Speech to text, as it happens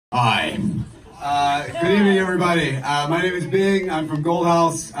Hi. Good evening, everybody. My name is Bing. I'm from Gold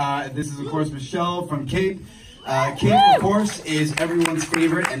House. This is, of course, Michelle from Cape. Cape, of course, is everyone's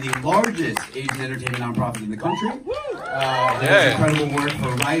favorite and the largest Asian entertainment nonprofit in the country. Does incredible work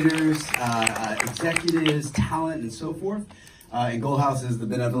for writers, executives, talent, and so forth. And Gold House is the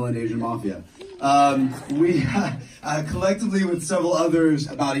benevolent Asian mafia. We collectively, with several others,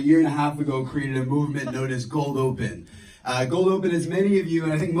 about 1.5 years ago, created a movement known as Gold Open. Gold Open, as many of you,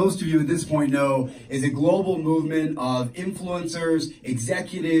 and I think most of you at this point know, is a global movement of influencers,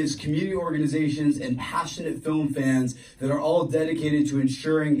 executives, community organizations, and passionate film fans that are all dedicated to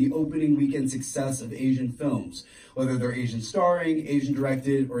ensuring the opening weekend success of Asian films, whether they're Asian starring, Asian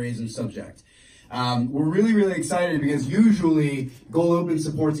directed, or Asian subject. We're really excited because usually Gold Open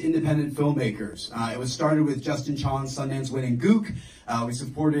supports independent filmmakers. It was started with Justin Chan's Sundance-winning Gook. We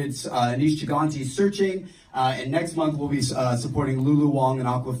supported Anish Chaganty's Searching, and next month we'll be supporting Lulu Wang and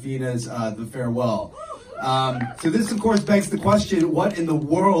Aquafina's The Farewell. So this, of course, begs the question, what in the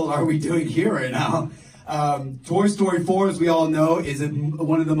world are we doing here right now? Toy Story 4, as we all know, is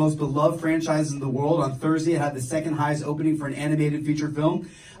one of the most beloved franchises in the world. On Thursday, it had the second highest opening for an animated feature film.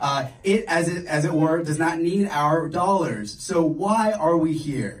 It, as it were, does not need our dollars. So why are we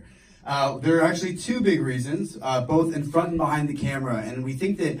here? There are actually two big reasons, both in front and behind the camera. And we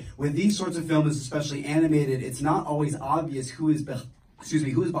think that with these sorts of films, especially animated, it's not always obvious who is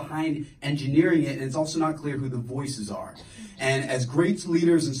behind engineering it, and it's also not clear who the voices are. And as great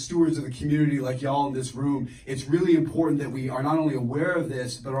leaders and stewards of the community like y'all in this room, it's really important that we are not only aware of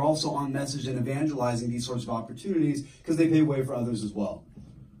this, but are also on message and evangelizing these sorts of opportunities because they pave way for others as well.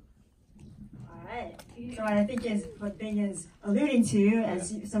 All right. So I think what Bing is alluding to,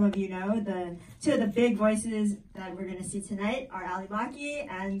 as some of you know, the two of the big voices that we're going to see tonight are Ali Maki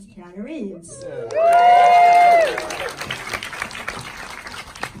and Keanu Reeves.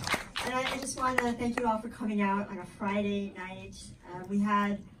 And I just want to thank you all for coming out on a Friday night. We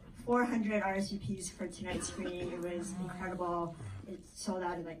had 400 RSVPs for tonight's screening. It was incredible. It sold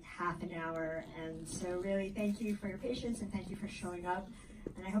out in like half an hour. And so really thank you for your patience and thank you for showing up.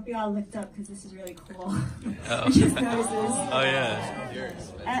 And I hope you all looked up because this is really cool. You just noticed this. Oh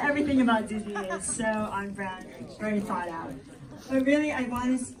yeah. Everything about Disney is so on brand, very thought out. But really I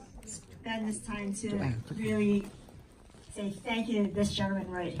want to spend this time to really say thank you to this gentleman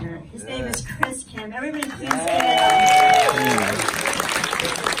right here. His name is Chris Kim. Everybody please give it up.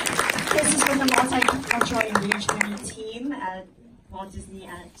 Chris is from the Multicultural Engagement team at Walt Disney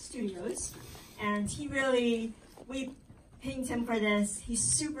Studios. And we pinged him for this. He's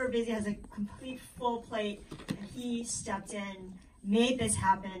super busy, has a complete full plate. And he stepped in, made this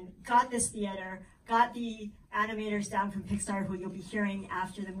happen, got this theater, got the animators down from Pixar who you'll be hearing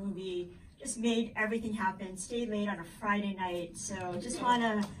after the movie, just made everything happen, stayed late on a Friday night. So just want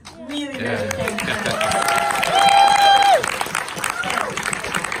to really thank you.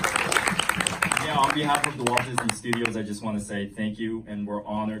 Yeah, on behalf of the Walt Disney Studios, I just want to say thank you, and we're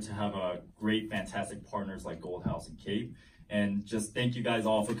honored to have great, fantastic partners like Gold House and Cape. And just thank you guys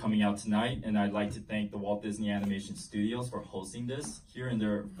all for coming out tonight. And I'd like to thank the Walt Disney Animation Studios for hosting this here in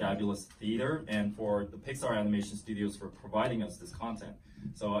their fabulous theater, and for the Pixar Animation Studios for providing us this content.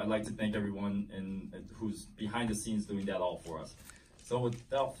 So I'd like to thank everyone who's behind the scenes doing that all for us. So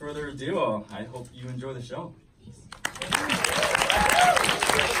without further ado, I hope you enjoy the show.